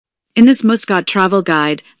In this Muscat travel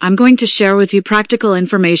guide, I'm going to share with you practical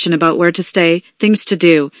information about where to stay, things to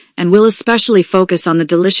do, and will especially focus on the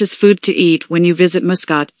delicious food to eat when you visit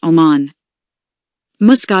Muscat, Oman.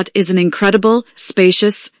 Muscat is an incredible,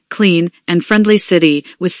 spacious, clean, and friendly city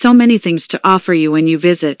with so many things to offer you when you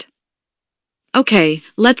visit. Okay,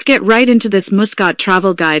 let's get right into this Muscat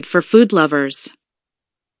travel guide for food lovers.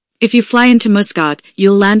 If you fly into Muscat,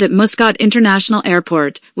 you'll land at Muscat International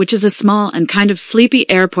Airport, which is a small and kind of sleepy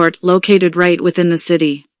airport located right within the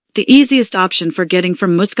city. The easiest option for getting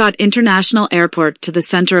from Muscat International Airport to the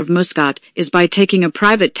center of Muscat is by taking a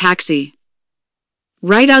private taxi.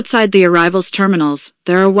 Right outside the arrivals terminals,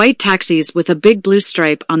 there are white taxis with a big blue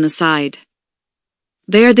stripe on the side.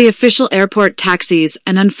 They are the official airport taxis,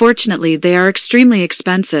 and unfortunately they are extremely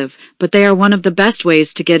expensive, but they are one of the best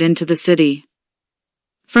ways to get into the city.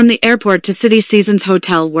 From the airport to City Seasons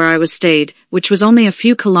Hotel where I was stayed, which was only a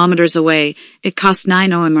few kilometers away, it cost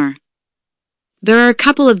 9 OMR. There are a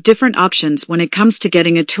couple of different options when it comes to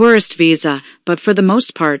getting a tourist visa, but for the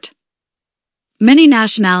most part, many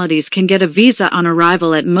nationalities can get a visa on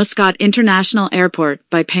arrival at Muscat International Airport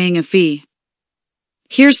by paying a fee.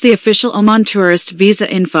 Here's the official Oman tourist visa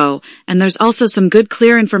info, and there's also some good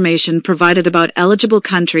clear information provided about eligible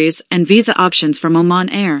countries and visa options from Oman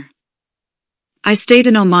Air. I stayed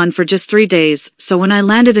in Oman for just 3 days, so when I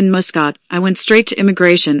landed in Muscat, I went straight to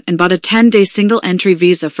immigration and bought a 10-day single-entry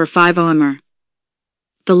visa for 5 OMR.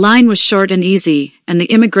 The line was short and easy, and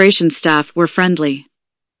the immigration staff were friendly.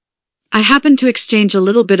 I happened to exchange a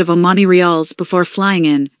little bit of Omani rials before flying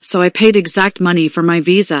in, so I paid exact money for my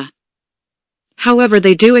visa. However,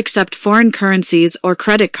 they do accept foreign currencies or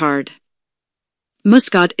credit card.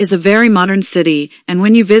 Muscat is a very modern city, and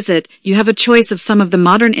when you visit, you have a choice of some of the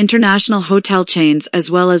modern international hotel chains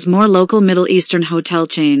as well as more local Middle Eastern hotel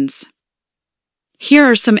chains. Here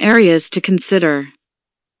are some areas to consider.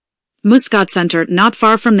 Muscat Center, not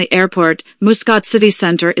far from the airport. Muscat City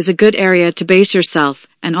Center is a good area to base yourself,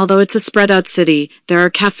 and although it's a spread-out city, there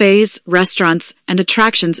are cafes, restaurants, and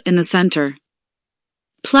attractions in the center.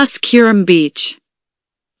 Plus Kurum Beach.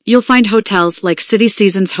 You'll find hotels like City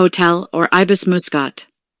Seasons Hotel or Ibis Muscat.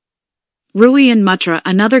 Rui and Mutra.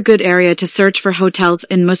 Another good area to search for hotels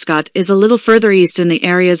in Muscat is a little further east in the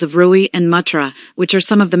areas of Rui and Mutra, which are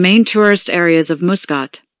some of the main tourist areas of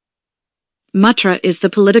Muscat. Mutra is the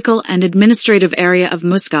political and administrative area of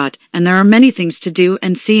Muscat, and there are many things to do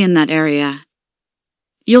and see in that area.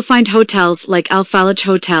 You'll find hotels like Al Falaj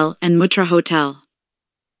Hotel and Mutra Hotel.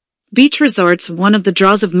 Beach resorts. One of the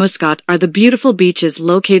draws of Muscat are the beautiful beaches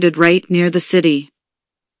located right near the city.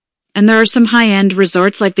 And there are some high-end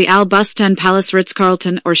resorts like the Al Bustan Palace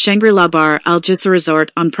Ritz-Carlton or Shangri-La Bar Al Jissa Resort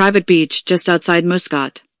on private beach just outside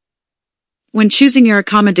Muscat. When choosing your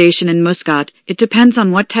accommodation in Muscat, it depends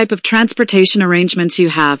on what type of transportation arrangements you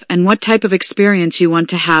have and what type of experience you want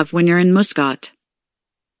to have when you're in Muscat.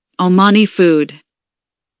 Omani food.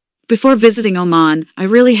 Before visiting Oman, I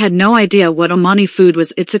really had no idea what Omani food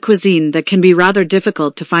was. It's a cuisine that can be rather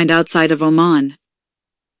difficult to find outside of Oman.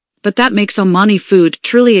 But that makes Omani food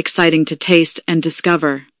truly exciting to taste and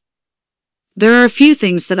discover. There are a few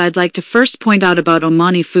things that I'd like to first point out about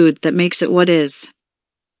Omani food that makes it what is.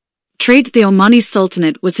 Trade. The Omani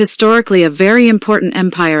Sultanate was historically a very important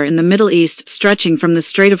empire in the Middle East, stretching from the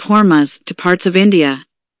Strait of Hormuz to parts of India,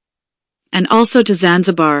 and also to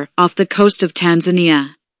Zanzibar, off the coast of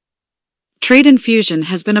Tanzania. Trade and fusion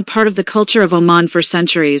has been a part of the culture of Oman for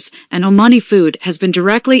centuries, and Omani food has been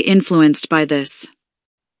directly influenced by this.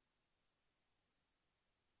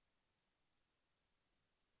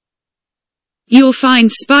 You'll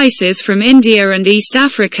find spices from India and East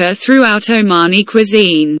Africa throughout Omani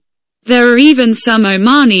cuisine. There are even some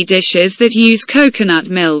Omani dishes that use coconut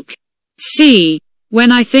milk. See,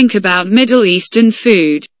 when I think about Middle Eastern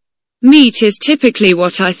food, meat is typically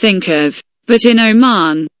what I think of, but in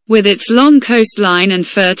Oman, with its long coastline and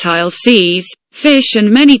fertile seas, fish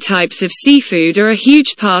and many types of seafood are a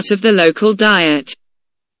huge part of the local diet.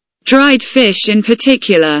 Dried fish in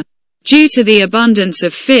particular, due to the abundance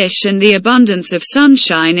of fish and the abundance of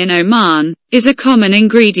sunshine in Oman, is a common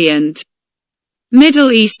ingredient.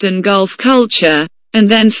 Middle Eastern Gulf culture, and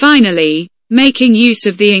then finally, making use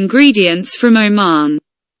of the ingredients from Oman.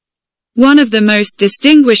 One of the most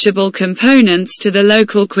distinguishable components to the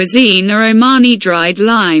local cuisine are Omani dried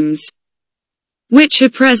limes, which are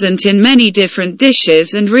present in many different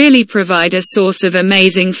dishes and really provide a source of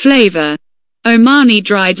amazing flavor. Omani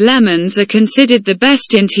dried lemons are considered the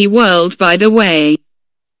best in the world, by the way.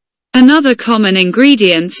 Another common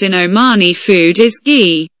ingredients in Omani food is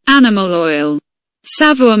ghee, animal oil.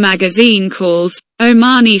 Savoir magazine calls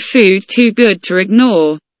Omani food too good to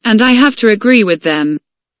ignore, and I have to agree with them.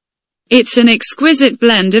 It's an exquisite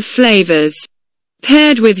blend of flavors,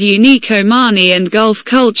 paired with unique Omani and Gulf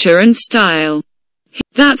culture and style.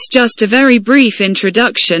 That's just a very brief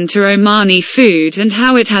introduction to Omani food and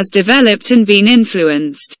how it has developed and been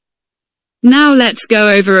influenced. Now let's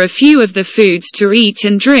go over a few of the foods to eat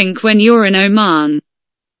and drink when you're in Oman.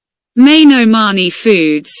 Main Omani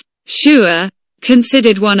foods. Shua,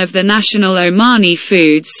 considered one of the national Omani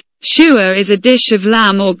foods. Shua is a dish of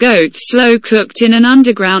lamb or goat slow cooked in an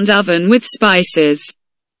underground oven with spices.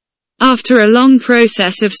 After a long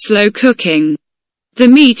process of slow cooking, the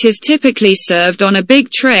meat is typically served on a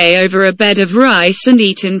big tray over a bed of rice and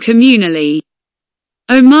eaten communally.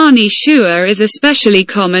 Omani shua is especially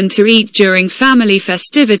common to eat during family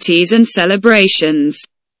festivities and celebrations.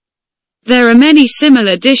 There are many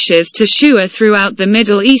similar dishes to shua throughout the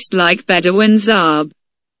Middle East like Bedouin zarb.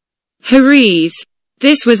 Hariz.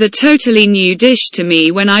 This was a totally new dish to me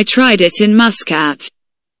when I tried it in Muscat.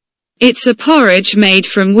 It's a porridge made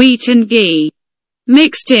from wheat and ghee,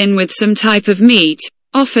 mixed in with some type of meat,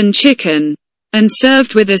 often chicken, and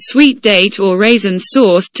served with a sweet date or raisin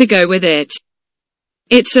sauce to go with it.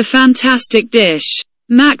 It's a fantastic dish.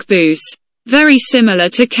 Makbous. Very similar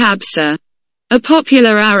to kabsa, a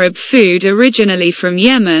popular Arab food originally from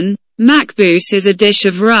Yemen. Makbous is a dish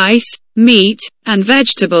of rice, meat, and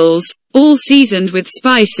vegetables, all seasoned with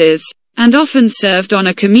spices, and often served on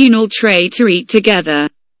a communal tray to eat together.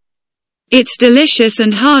 It's delicious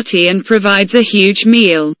and hearty and provides a huge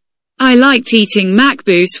meal. I liked eating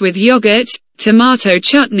makbous with yogurt, tomato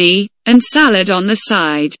chutney, and salad on the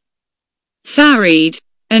side. Tharid.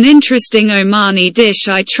 An interesting Omani dish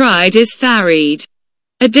I tried is tharid,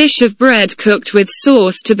 a dish of bread cooked with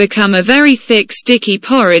sauce to become a very thick sticky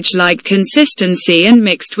porridge-like consistency and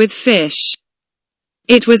mixed with fish.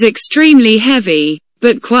 It was extremely heavy,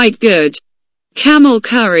 but quite good. Camel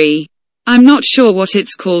curry. I'm not sure what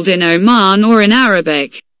it's called in Oman or in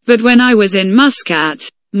Arabic, but when I was in Muscat,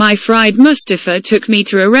 my fried Mustafa took me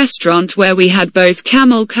to a restaurant where we had both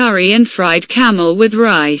camel curry and fried camel with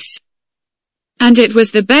rice. And it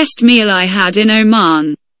was the best meal I had in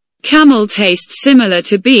Oman. Camel tastes similar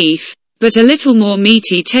to beef, but a little more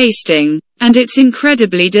meaty tasting, and it's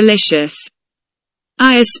incredibly delicious.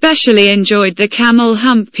 I especially enjoyed the camel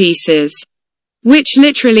hump pieces, which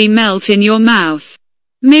literally melt in your mouth.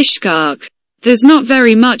 Mishkak. There's not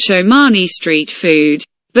very much Omani street food,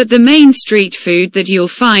 but the main street food that you'll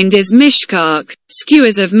find is mishkak,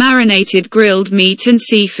 skewers of marinated grilled meat and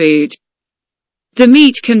seafood. The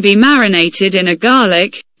meat can be marinated in a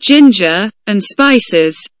garlic, ginger, and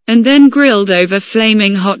spices, and then grilled over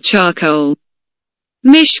flaming hot charcoal.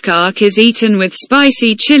 Mishkak is eaten with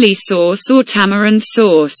spicy chili sauce or tamarind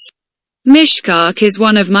sauce. Mishkak is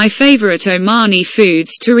one of my favorite Omani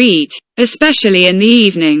foods to eat, especially in the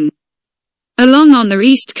evening. Along on the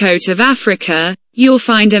east coast of Africa, you'll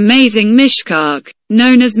find amazing mishkak,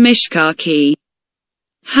 known as mishkaki.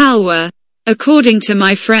 Halwa. According to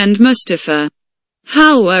my friend Mustafa,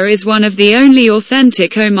 halwa is one of the only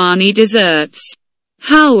authentic Omani desserts.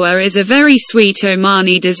 Halwa is a very sweet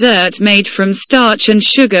Omani dessert made from starch and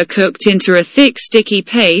sugar cooked into a thick sticky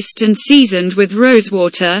paste and seasoned with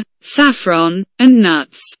rosewater, saffron, and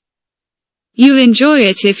nuts. You'll enjoy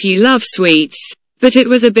it if you love sweets, but it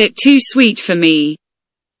was a bit too sweet for me.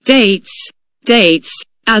 Dates. Dates,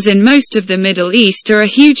 as in most of the Middle East, are a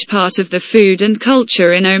huge part of the food and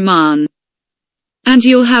culture in Oman. And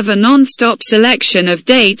you'll have a non-stop selection of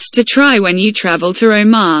dates to try when you travel to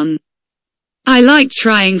Oman. I liked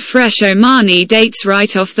trying fresh Omani dates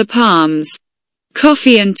right off the palms.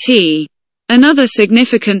 Coffee and tea. Another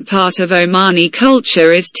significant part of Omani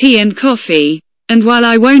culture is tea and coffee, and while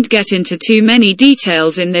I won't get into too many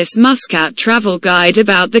details in this Muscat travel guide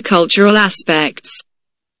about the cultural aspects,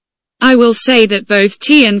 I will say that both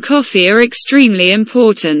tea and coffee are extremely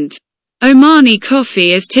important. Omani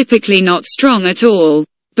coffee is typically not strong at all,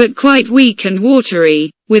 but quite weak and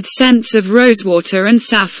watery, with scents of rosewater and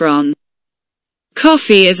saffron.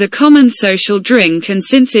 Coffee is a common social drink, and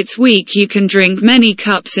since it's weak you can drink many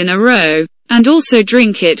cups in a row, and also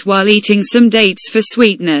drink it while eating some dates for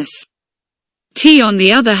sweetness. Tea on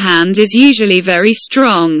the other hand is usually very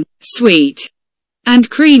strong, sweet, and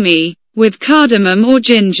creamy, with cardamom or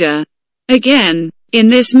ginger. Again, in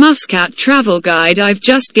this Muscat travel guide I've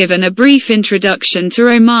just given a brief introduction to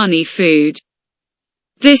Omani food.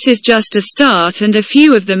 This is just a start and a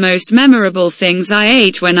few of the most memorable things I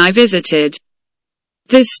ate when I visited.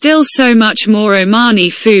 There's still so much more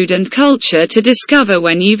Omani food and culture to discover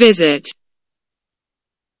when you visit.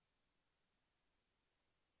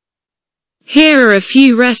 Here are a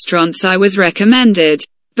few restaurants I was recommended,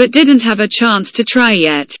 but didn't have a chance to try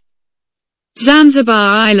yet.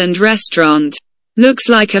 Zanzibar Island Restaurant. Looks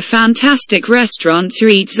like a fantastic restaurant to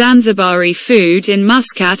eat Zanzibari food in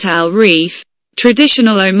Muscat Al Reef.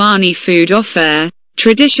 Traditional Omani food offer.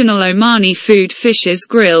 Traditional Omani food, fishes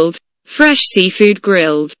grilled, fresh seafood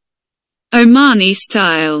grilled. Omani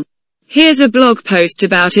style. Here's a blog post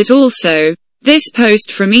about it also. This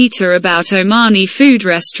post from Eater about Omani food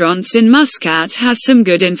restaurants in Muscat has some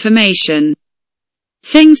good information.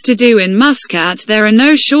 Things to do in Muscat. There are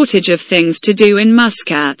no shortage of things to do in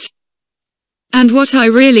Muscat. And what I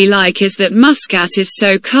really like is that Muscat is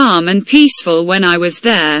so calm and peaceful. When I was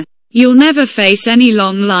there, you'll never face any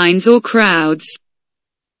long lines or crowds.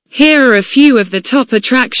 Here are a few of the top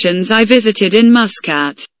attractions I visited in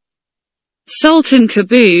Muscat. Sultan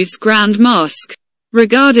Qaboos Grand Mosque.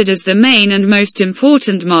 Regarded as the main and most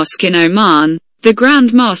important mosque in Oman, the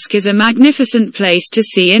Grand Mosque is a magnificent place to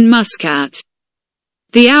see in Muscat.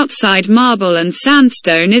 The outside marble and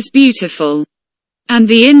sandstone is beautiful. And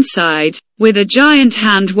the inside, with a giant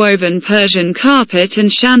hand-woven Persian carpet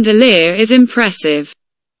and chandelier, is impressive.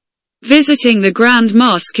 Visiting the Grand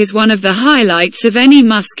Mosque is one of the highlights of any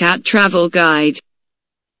Muscat travel guide.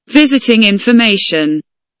 Visiting information.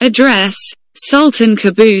 Address: Sultan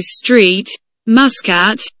Qaboos Street,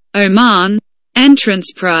 Muscat, Oman.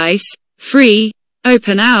 Entrance price: free.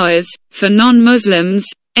 Open hours, for non-Muslims,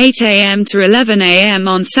 8 a.m. to 11 a.m.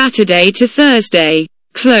 on Saturday to Thursday,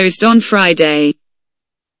 closed on Friday.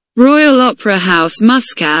 Royal Opera House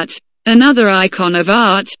Muscat. Another icon of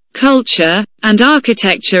art, culture, and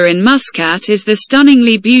architecture in Muscat is the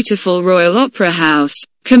stunningly beautiful Royal Opera House,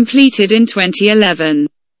 completed in 2011.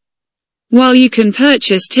 While you can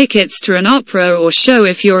purchase tickets to an opera or show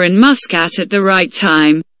if you're in Muscat at the right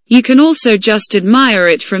time, you can also just admire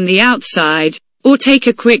it from the outside, or take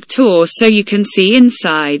a quick tour so you can see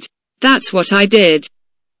inside. That's what I did.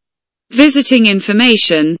 Visiting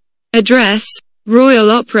information. Address: Royal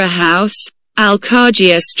Opera House,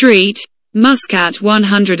 Al-Kharjia Street, Muscat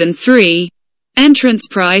 103. Entrance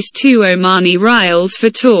price: 2 Omani Rials for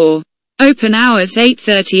tour. Open hours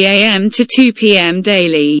 8:30 a.m. to 2 p.m.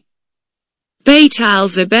 daily. Beit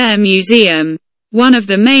al-Zubair Museum. One of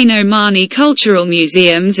the main Omani cultural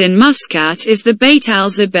museums in Muscat is the Beit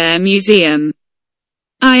al-Zubair Museum.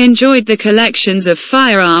 I enjoyed the collections of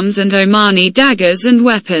firearms and Omani daggers and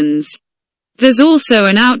weapons. There's also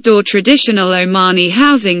an outdoor traditional Omani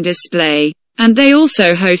housing display, and they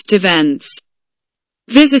also host events.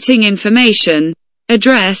 Visiting information.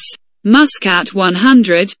 Address: Muscat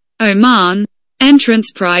 100, Oman.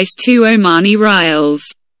 Entrance price: 2 Omani Rials.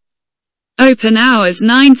 Open hours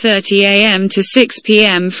 9:30 a.m. to 6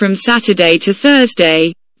 p.m. from Saturday to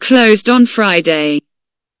Thursday, closed on Friday.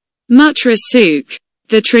 Mutra Souk.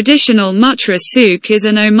 The traditional Mutra Souk is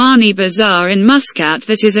an Omani bazaar in Muscat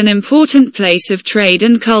that is an important place of trade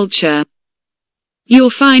and culture. You'll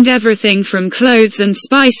find everything from clothes and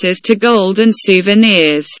spices to gold and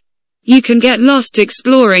souvenirs. You can get lost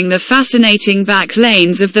exploring the fascinating back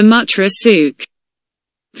lanes of the Mutra Souk.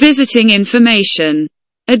 Visiting information.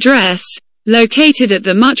 Address: located at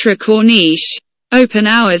the Mutra Corniche. Open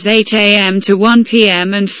hours 8 a.m. to 1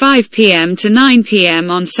 p.m. and 5 p.m. to 9 p.m.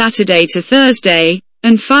 on Saturday to Thursday,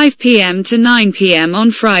 and 5 p.m. to 9 p.m. on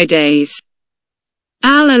Fridays.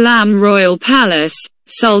 Al-Alam Royal Palace,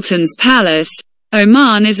 Sultan's Palace.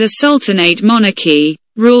 Oman is a sultanate monarchy,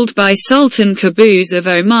 ruled by Sultan Qaboos of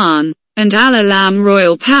Oman, and Al-Alam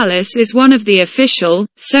Royal Palace is one of the official,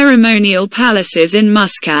 ceremonial palaces in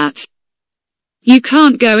Muscat. You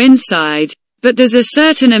can't go inside, but there's a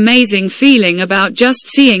certain amazing feeling about just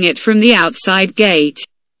seeing it from the outside gate.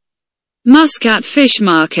 Muscat Fish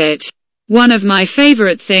Market. One of my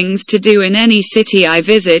favorite things to do in any city I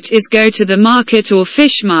visit is go to the market or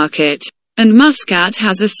fish market, and Muscat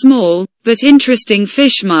has a small, but interesting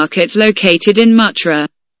fish market located in Mutra.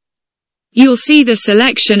 You'll see the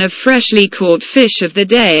selection of freshly caught fish of the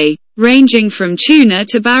day, ranging from tuna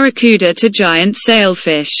to barracuda to giant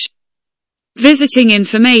sailfish. Visiting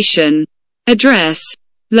information. Address: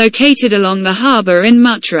 located along the harbor in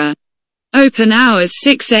Mutra. Open hours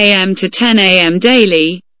 6 a.m. to 10 a.m.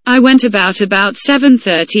 daily. I went about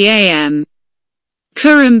 7:30 a.m.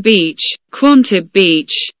 Kurum Beach, Quantib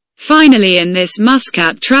Beach. Finally, in this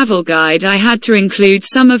Muscat travel guide I had to include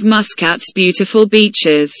some of Muscat's beautiful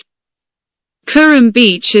beaches. Kurum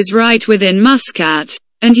Beach is right within Muscat,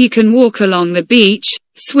 and you can walk along the beach,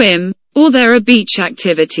 swim, or there are beach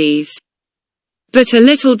activities. But a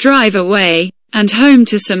little drive away, and home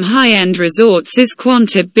to some high-end resorts, is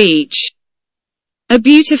Quantib Beach. A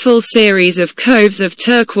beautiful series of coves of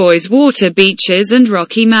turquoise water, beaches and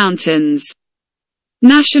rocky mountains.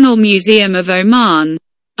 National Museum of Oman.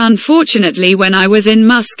 Unfortunately, when I was in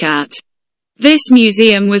Muscat, This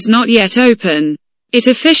museum was not yet open. It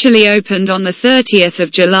officially opened on the 30th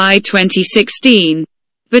of July 2016,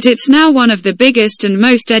 but it's now one of the biggest and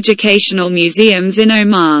most educational museums in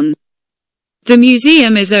Oman. The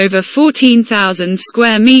museum is over 14,000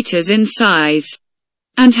 square meters in size,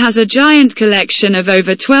 and has a giant collection of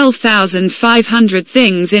over 12,500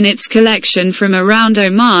 things in its collection from around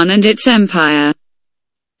Oman and its empire.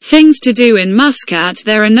 Things to do in Muscat.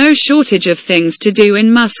 There are no shortage of things to do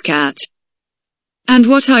in Muscat. And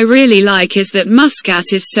what I really like is that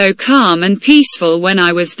Muscat is so calm and peaceful. When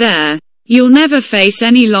I was there, you'll never face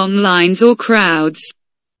any long lines or crowds.